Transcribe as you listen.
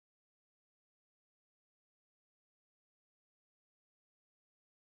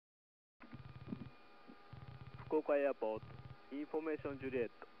福岡エアポート、インフォメーションジュリエ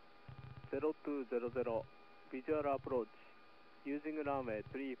ット、0200、ビジュアルアプローチ、using runway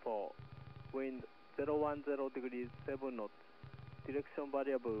 34, wind 010 degrees 7 knots, direction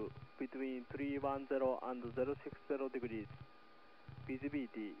variable between 310 and 060 degrees,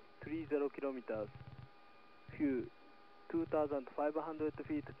 visibility 30 kilometers, fuel 2,500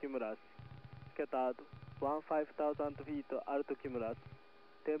 feet cumulus, scattered 15,000 feet alt cumulus,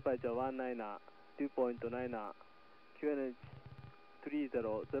 temperature 19, dew point 9, QNH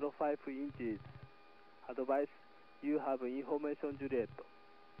 3005 inches. Advice, you have information Juliet.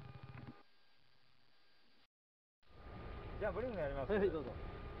 じゃあブリングやります。はい、どうぞ。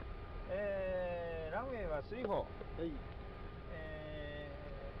ランウェイは34。はい。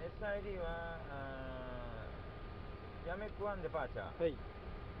SID はヤメック1デパーチャー。はい。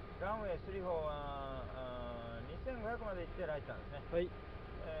ランウェイ34は2500まで行ってライターですね。はい。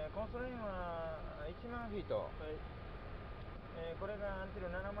コンストレインは1万フィート。はい。これがアンティル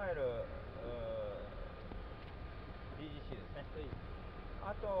7マイル DGC ですね。はい。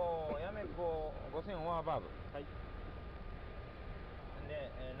あとヤメック5000オーバーバーブ。はい。で、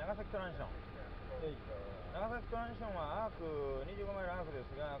長崎トランジション。はい。長崎トランジションはアーク25マイルアークで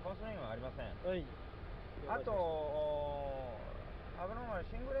すが、コンストレインはありません。はい。あとアブノーマル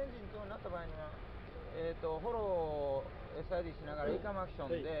シングルエンジンとなった場合には、フォロー SID しながらイカムアクション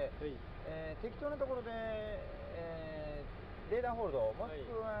で、適当なところで、レーダーホールド、もし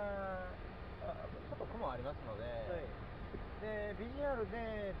くは、ちょっと雲ありますので、でビジュアル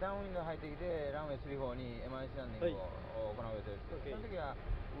でダウンウィンド入ってきてランウェイ34に MIC ランディングを行う予定です。その時は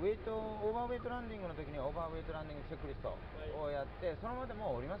オーバーウェイトランディングの時にオーバーウェイトランディングチェックリストをやって、そのままで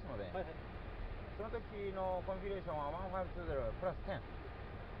もう降りますので、その時のコンフィギュレーションは1520プラス10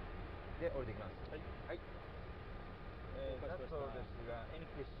で降りてきます。はい。だそうですが、any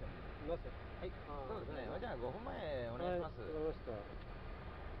question？ います。はい。そうですね。じゃあ5分前お願いします。わかりました。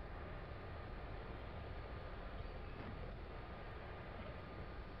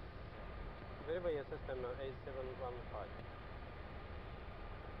Verify your system A715.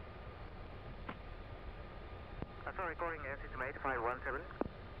 Sorry, calling system 8517.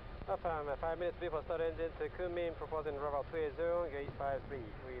 Affirm, 5 minutes before start engine to Kunming, proposing route 280, gate 53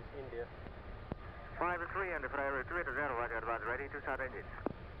 with India. 53 and priority 280, roger, advance, ready to start engine.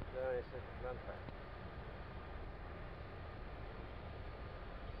 No, it's not fine.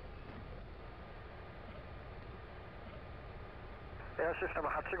エアシステム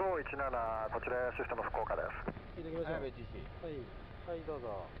8517、こちらエアシステム福岡です。聞いてきましょう。はい、どう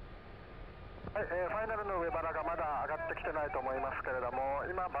ぞ。はい、ファイナルの上腹がまだ上がってきてないと思いますけれども、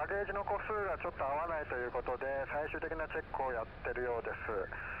今、バゲージの個数がちょっと合わないということで、最終的なチェックをやってるようです。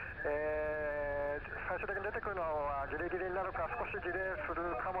最終的に出てくるのはギリギリになるか、少しディレイする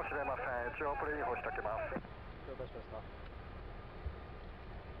かもしれません。一応、プレインフォしておきます。了解しました。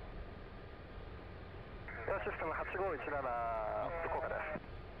エアシステム8517、福岡です。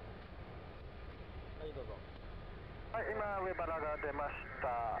はい、どうぞ。はい、今、上腹が出まし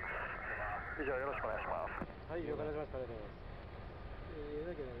た。以上よろしくお願いします。はい、了解しました。ありがとうございます。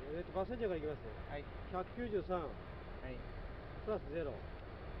だけど、バッセンジャーからいきますね。はい。193。はい。プラス0。は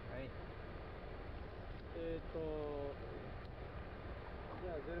い。じ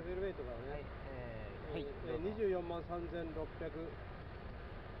ゃあ、ゼロフェルウェイトからね。はい。24万3600。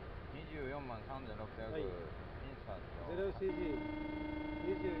24万3600。はい。インサート。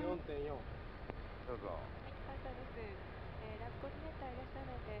0CG24.4。どうぞ。です。ラブコーディネーターいらっしゃ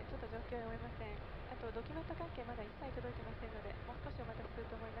るので、ちょっと状況読めません。あと、ドキュメント関係まだ一切届いてませんので、もう少しお待たせする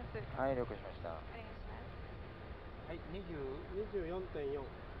と思います。はい、了解しました。お願いします。はい、24.4、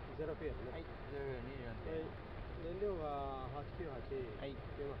ゼロフィアね。はい、24.4。燃料が898。はい。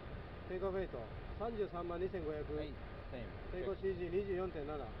テイクオフウェイト33万2500。はい。テイクオフ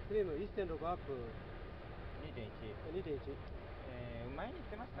CG24.7。クリーム 1.6 アップ。2.1。2.1。前に言っ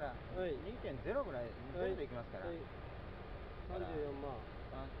てますから、2.0 ぐらい、0でいきますから。34万。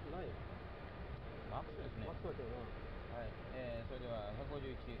ない。マックスですね。マックスだけどな。はい。それでは151。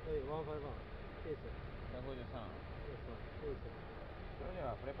はい、151。ケース。153。それで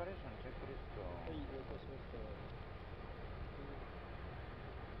はプレパレーションチェックリスト。はい、了解しました。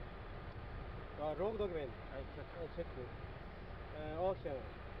ローグドキュメント。はい、チェック。オークション。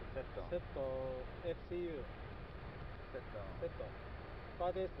セット。セット。FCU。セット。セット。パ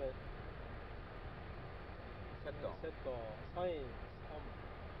ーティースペ。セット。セット。サイン。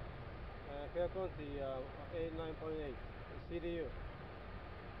フェアクオンティー 89.8。CDU。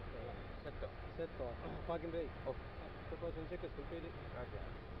セット。セット。パーキングブレーキ。オフ。プロポーションチェックスコンプリート。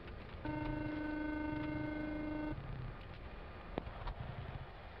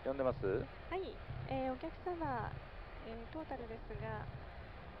了呼んでます？はい、お客様、トータルですが、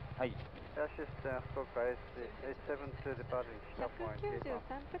はい。エアシステム福岡 H72 デパートに193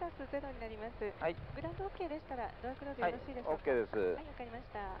プラス0になります。はい。グランド OK でしたらドアクローズよろしいでしょうか。OK です。はい、わかりまし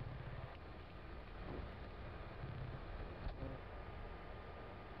た。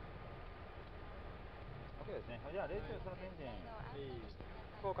OK ですね。じゃあ、レーションスタートエンジン。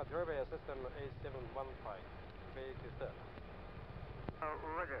福岡ドライバーシステム A715 ベイクスター。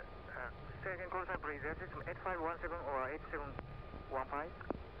Roger. Say again, call sign please. Air system 8517 or 8715?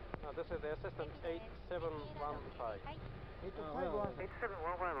 This is the system 8715. 8715,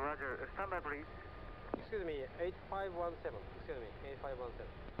 Roger. Stand by please. Excuse me, 8517. Excuse me, 8517.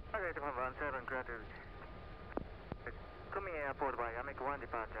 Roger, 8517, granted. Coming airport by Yamik 1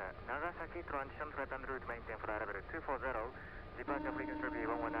 departure. Nagasaki transition threat and route maintain flight level 240. Departure frequency will be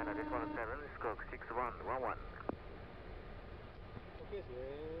 119 at this 17, stroke 6111. Okay,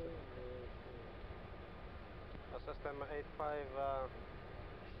 system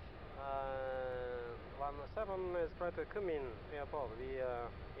 8517 is trying to come in airport. The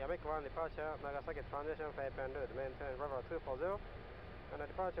Yamik 1 departure, Nagasaki transition flight and route maintain level 240. And the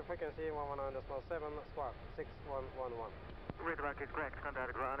departure frequency 119.7, squawk 6111. Readback is correct.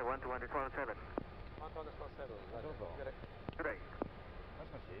 Contact ground 121.7. 121.7. どうぞ。Good day. も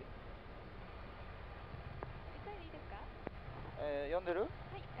しもし。一回でいいですか？呼んでる？は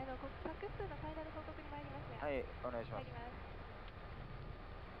い、ファックスのファイナル報告に参ります。はい、お願いします。入りま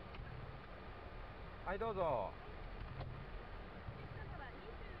す。はい、どうぞ。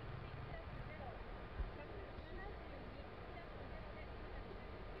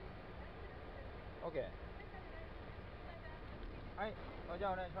OK。はい、じゃ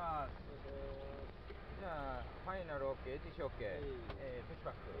あお願いします。じゃあ、ファイナル OK、TC OK、プッシュバ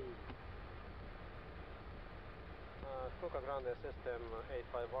ック。福岡グランドシステム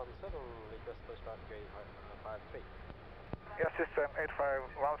8517、request pushback 853。Air system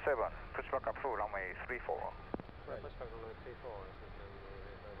 8517, pushback approve runway 34. Pushback runway 34, system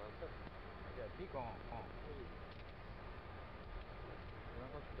 8517。じゃあ、ビーコンオン。グラ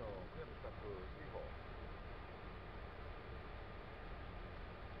ンドとクリアプッシュバック34。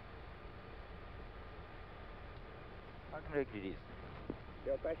パーキングブレーキリリース。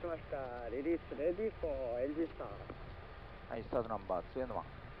了解しました。リリースレディーフォーエンジンスター。はい、スタートナンバー2の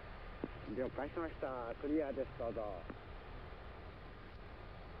1。了解しました。クリアです。どうぞ。は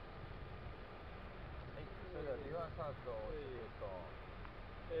い、それではリバーサートをイ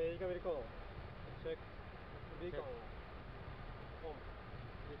カメリコン、チェック、ビーコン、オン、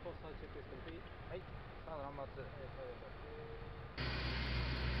リポートサーチェックスコンプリート。はい、スタートナンバー2。